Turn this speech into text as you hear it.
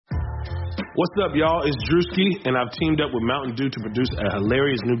What's up, y'all? It's Drewski, and I've teamed up with Mountain Dew to produce a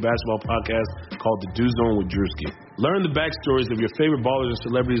hilarious new basketball podcast called The Dew Zone with Drewski. Learn the backstories of your favorite ballers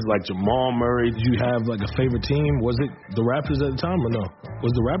and celebrities like Jamal Murray. Did you have like a favorite team? Was it the Raptors at the time or no?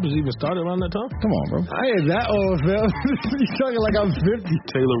 Was the Raptors even started around that time? Come on, bro. I ain't that old, fam. You talking like I'm 50.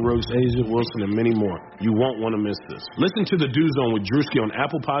 Taylor Rooks, Asia Wilson, and many more. You won't want to miss this. Listen to The Dew Zone with Drewski on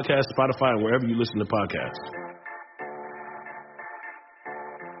Apple Podcasts, Spotify, and wherever you listen to podcasts.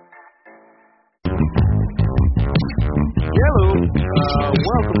 Hello.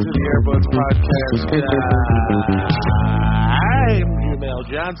 Welcome to the Airbuds Podcast. I'm Jamel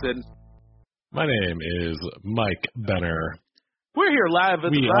Johnson. My name is Mike Benner. We're here live at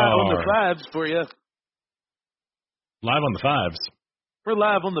on the fives for you. Live on the fives? We're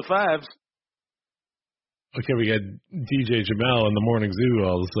live on the fives. Okay, we got DJ Jamel in the morning zoo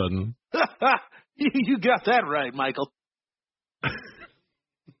all of a sudden. You got that right, Michael.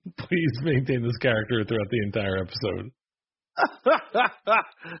 Please maintain this character throughout the entire episode.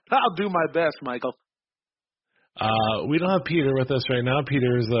 I'll do my best, Michael. We don't have Peter with us right now.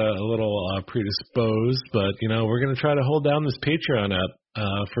 Peter's a little predisposed, but, you know, we're going to try to hold down this Patreon app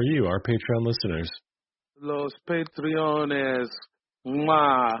for you, our Patreon listeners. Los Patreones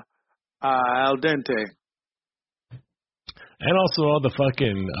al dente. And also all the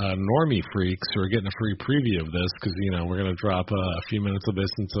fucking normie freaks who are getting a free preview of this because, you know, we're going to drop a few minutes of this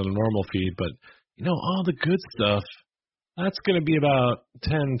into the normal feed. But, you know, all the good stuff, that's going to be about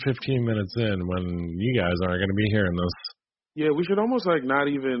 10, 15 minutes in when you guys aren't going to be hearing this. Yeah, we should almost like not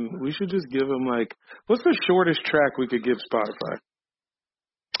even, we should just give them like, what's the shortest track we could give Spotify?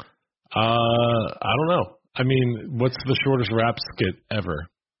 I don't know. I mean, what's the shortest rap skit ever?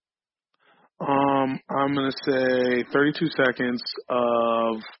 I'm going to say 32 seconds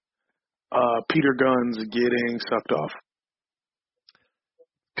of Peter Guns getting sucked off.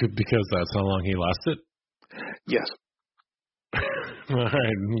 Because that's how long he lasted? Yes. All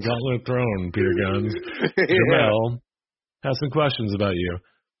right, gauntlet thrown, Peter Guns. Yeah. Jamel has some questions about you.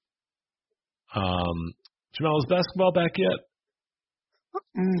 Jamel, is basketball back yet?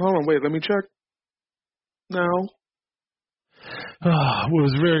 Hold on, wait, let me check. No. Well, it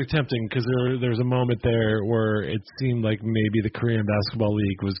was very tempting because there was a moment there where it seemed like maybe the Korean Basketball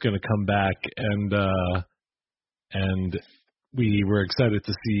League was going to come back, and we were excited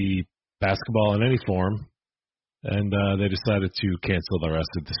to see basketball in any form, and they decided to cancel the rest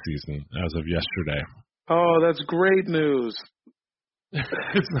of the season as of yesterday. Oh, that's great news.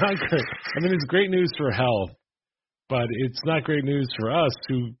 It's not great. I mean, it's great news for health, but it's not great news for us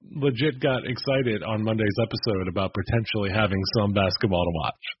who legit got excited on Monday's episode about potentially having some basketball to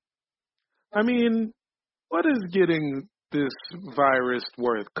watch. I mean, what is getting this virus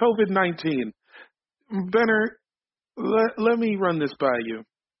worth? COVID-19. Benner, let me run this by you.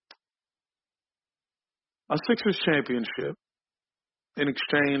 A Sixers championship in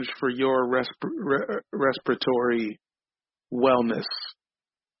exchange for your respiratory wellness.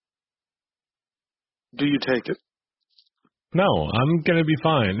 Do you take it? No, I'm going to be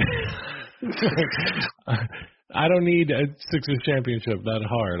fine. I don't need a Sixers championship that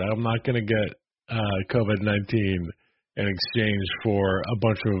hard. I'm not going to get COVID-19 in exchange for a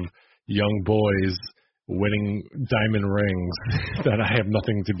bunch of young boys winning diamond rings that I have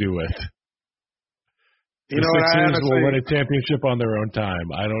nothing to do with. The Sixers will win a championship on their own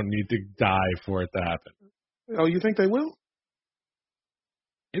time. I don't need to die for it to happen. Oh, you think they will?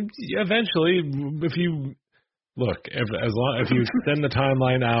 Eventually, if you... Look, if you extend the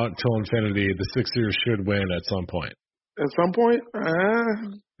timeline out till infinity, the Sixers should win at some point. At some point?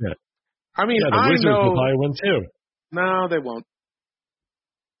 Yeah. I mean, the Wizards will probably win too. No, they won't.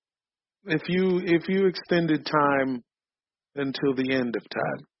 If you extended time until the end of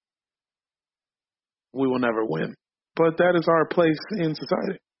time, we will never win. But that is our place in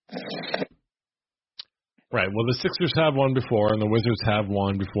society. Right. Well, the Sixers have won before, and the Wizards have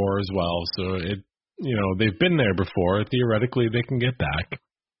won before as well. So they've been there before. Theoretically, they can get back.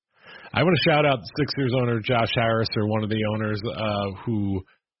 I want to shout out the Sixers owner, Josh Harris, or one of the owners who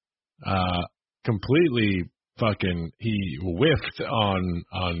completely he whiffed on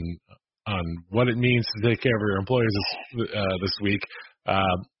what it means to take care of your employees this week.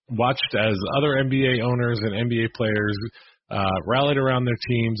 Watched as other NBA owners and NBA players rallied around their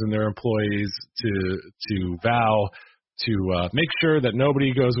teams and their employees to vow to make sure that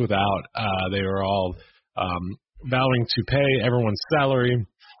nobody goes without. They were all vowing to pay everyone's salary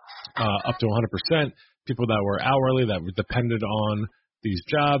up to 100%. People that were hourly, that were dependent on these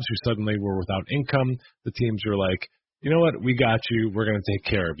jobs, who suddenly were without income. The teams were like, you know what, we got you. We're going to take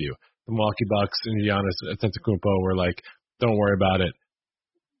care of you. The Milwaukee Bucks and Giannis Antetokounmpo were like, don't worry about it.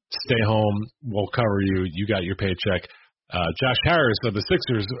 stay home, we'll cover you. You got your paycheck. Josh Harris of the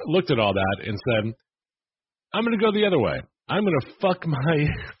Sixers looked at all that and said, I'm going to go the other way. I'm going to fuck my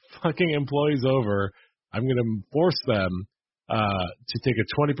fucking employees over. I'm going to force them to take a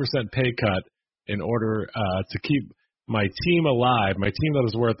 20% pay cut in order to keep my team alive, my team that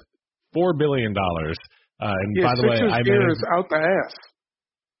is worth $4 billion. And by the way, I managed out the ass.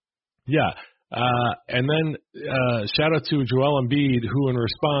 Yeah. And then shout out to Joel Embiid, who in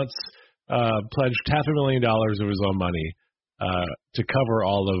response pledged $500,000 of his own money to cover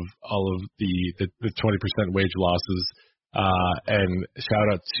all of the 20% wage losses. And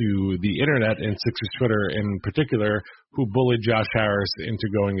shout out to the internet and Sixers Twitter in particular, who bullied Josh Harris into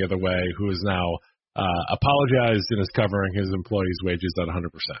going the other way, who is now apologized and is covering his employees' wages at 100%.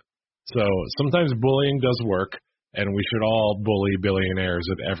 So sometimes bullying does work, and we should all bully billionaires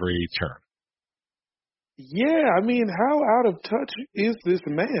at every turn. Yeah, I mean, how out of touch is this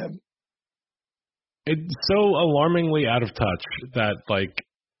man? It's so alarmingly out of touch that, like,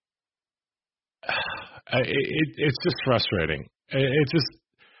 it's just frustrating. It's just,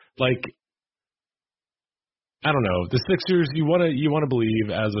 like, I don't know. The Sixers, you want to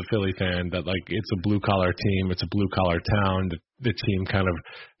believe as a Philly fan that, like, it's a blue collar team, it's a blue collar town. The team kind of,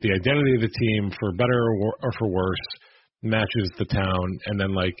 the identity of the team, for better or for worse, matches the town. And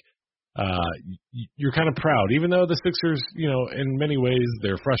then, like, you're kind of proud, even though the Sixers, you know, in many ways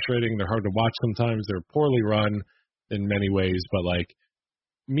they're frustrating, they're hard to watch sometimes, they're poorly run in many ways. But, like,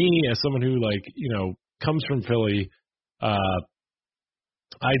 me as someone who, like, you know, comes from Philly, I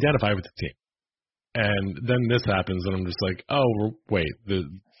identify with the team. And then this happens, and I'm just like, oh, wait, the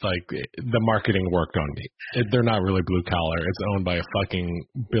marketing worked on me. They're not really blue collar. It's owned by a fucking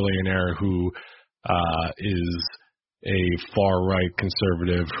billionaire who is a far right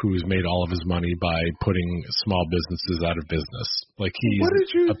conservative who's made all of his money by putting small businesses out of business. Like,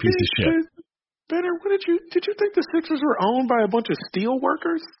 he's a piece of shit. Benner, did you think the Sixers were owned by a bunch of steel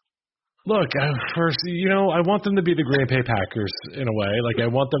workers? Look, first, you know, I want them to be the Green Bay Packers in a way. Like, I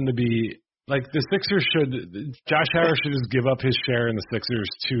want them to be. Like, the Sixers Josh Harris should just give up his share in the Sixers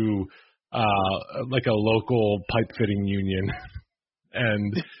to, like, a local pipe fitting union,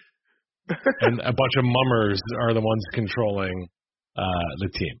 and a bunch of mummers are the ones controlling the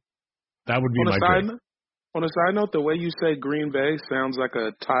team. That would be my dream. On a side note, the way you say Green Bay sounds like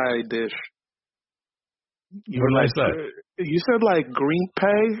a Thai dish. What did I say? You said, like, Green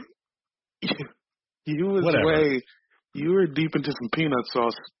Pay. You were deep into some peanut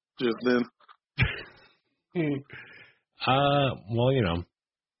sauce just then. Well, you know,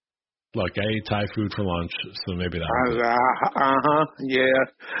 look, I ate Thai food for lunch, so maybe that. Yeah,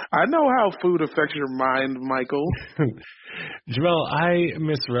 I know how food affects your mind, Michael. Jamel, I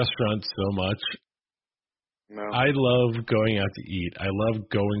miss restaurants so much. No. I love going out to eat. I love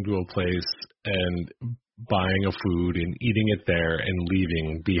going to a place and buying a food and eating it there and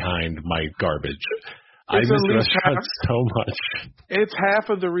leaving behind my garbage. I miss restaurants so much. It's half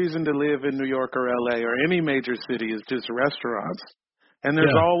of the reason to live in New York or LA or any major city is just restaurants. And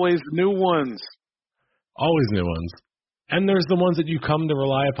there's always new ones. Always new ones. And there's the ones that you come to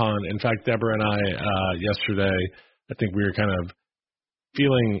rely upon. In fact, Deborah and I, yesterday, I think we were kind of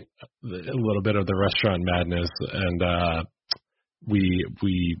feeling a little bit of the restaurant madness. And we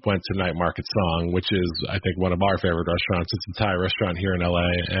went to Night Market Song, which is, I think, one of our favorite restaurants. It's a Thai restaurant here in LA.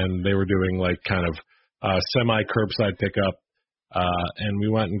 And they were doing, like, kind of semi-curbside pickup, and we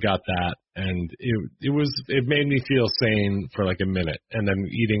went and got that, and it made me feel sane for like a minute, and then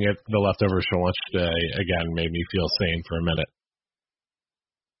eating the leftovers for lunch today again made me feel sane for a minute.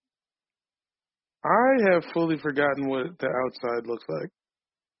 I have fully forgotten what the outside looks like.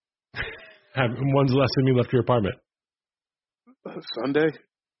 When's the last time you left your apartment? Sunday.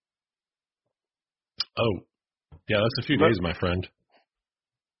 Oh, yeah, that's a few days, my friend.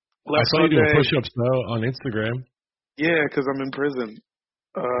 I saw you doing push-ups, though, on Instagram. Yeah, because I'm in prison.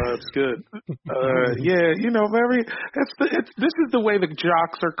 It's good. Yeah, you know, this is the way the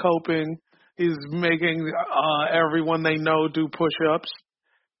jocks are coping, is making everyone they know do push-ups.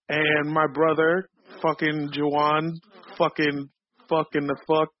 And my brother, fucking Juwan, fucking the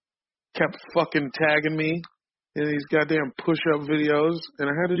fuck, kept fucking tagging me in these goddamn push-up videos. And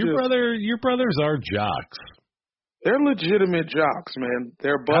I had to Your brothers are jocks. They're legitimate jocks, man.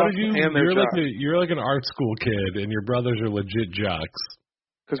 They're buff and they're jocks. You're like an art school kid, and your brothers are legit jocks.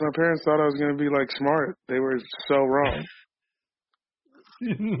 Because my parents thought I was going to be, like, smart. They were so wrong.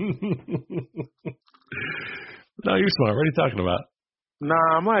 No, you're smart. What are you talking about?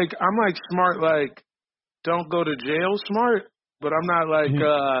 Nah, I'm like smart, like, don't go to jail smart, but I'm not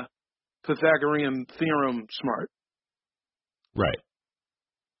like Pythagorean theorem smart. Right.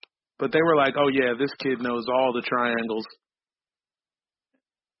 But they were like, "Oh yeah, this kid knows all the triangles."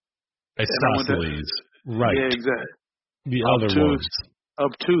 Isosceles, right? Yeah, exactly. The other ones.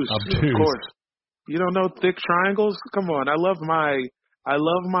 Obtuse, of course. You don't know thick triangles? Come on, I love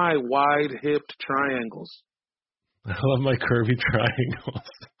my wide hipped triangles. I love my curvy triangles.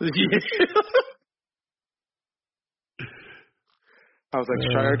 I was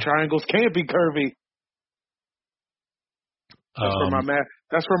like, triangles can't be curvy.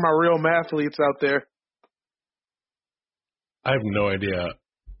 That's for my real mathletes out there. I have no idea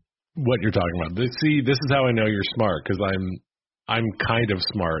what you're talking about. See, this is how I know you're smart, because I'm kind of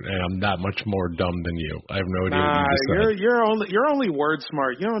smart, and I'm that much more dumb than you. I have no idea what you just said. You're only word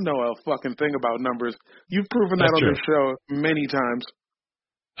smart. You don't know a fucking thing about numbers. You've proven that on this show many times.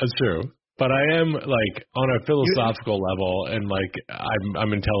 That's true. But I am like on a philosophical level, and like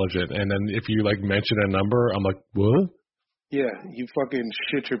I'm intelligent. And then if you like mention a number, I'm like, what? Yeah, you fucking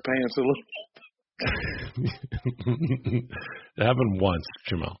shit your pants a little. It happened once,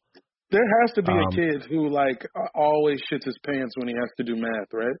 Jamal. There has to be a kid who like always shits his pants when he has to do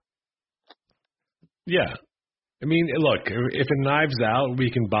math, right? Yeah. I mean, look, if in Knives Out we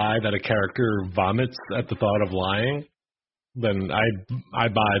can buy that a character vomits at the thought of lying, then I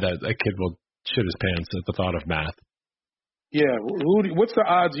buy that a kid will shit his pants at the thought of math. Yeah. What's the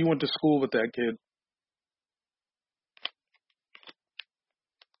odds you went to school with that kid?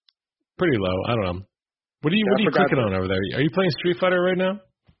 Pretty low. I don't know. What are you clicking on over there? Are you playing Street Fighter right now?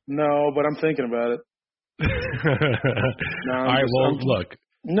 No, but I'm thinking about it. Look.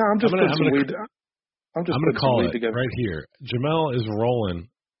 No, I'm just putting some weed. I'm going to call it together. Right here. Jamel is rolling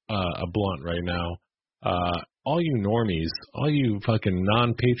a blunt right now. All you normies, all you fucking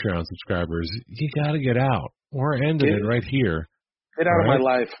non-Patreon subscribers, you got to get out. We're ending it right here. Get out of my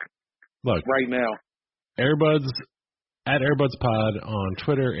life. Look. Right now. Airbuds, at AirbudsPod on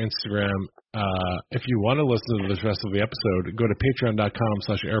Twitter, Instagram. If you want to listen to the rest of the episode, go to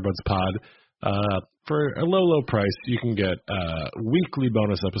patreon.com/AirbudsPod. For a low price, you can get weekly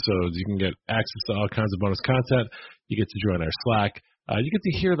bonus episodes. You can get access to all kinds of bonus content. You get to join our Slack. You get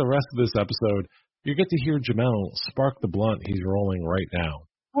to hear the rest of this episode. You get to hear Jamel spark the blunt he's rolling right now.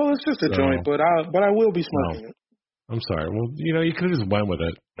 Well, it's just a joint, but I will be smoking it. I'm sorry. Well, you could have just went with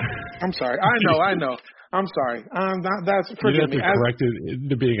it. I'm sorry. I know. I'm sorry. Forgive me. You have to correct it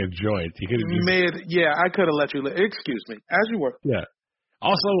into being a joint. You could have yeah, I could have let you. Excuse me. As you were. Yeah.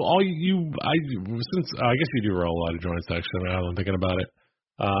 Also, I guess you do roll a lot of joints. Actually, now I'm thinking about it.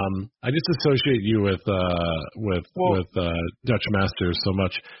 I just associate you with Dutch Masters so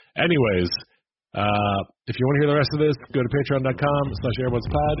much. Anyways, if you want to hear the rest of this, go to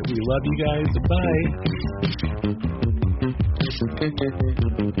patreon.com/AirbudsPod. We love you guys.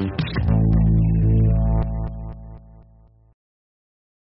 Bye.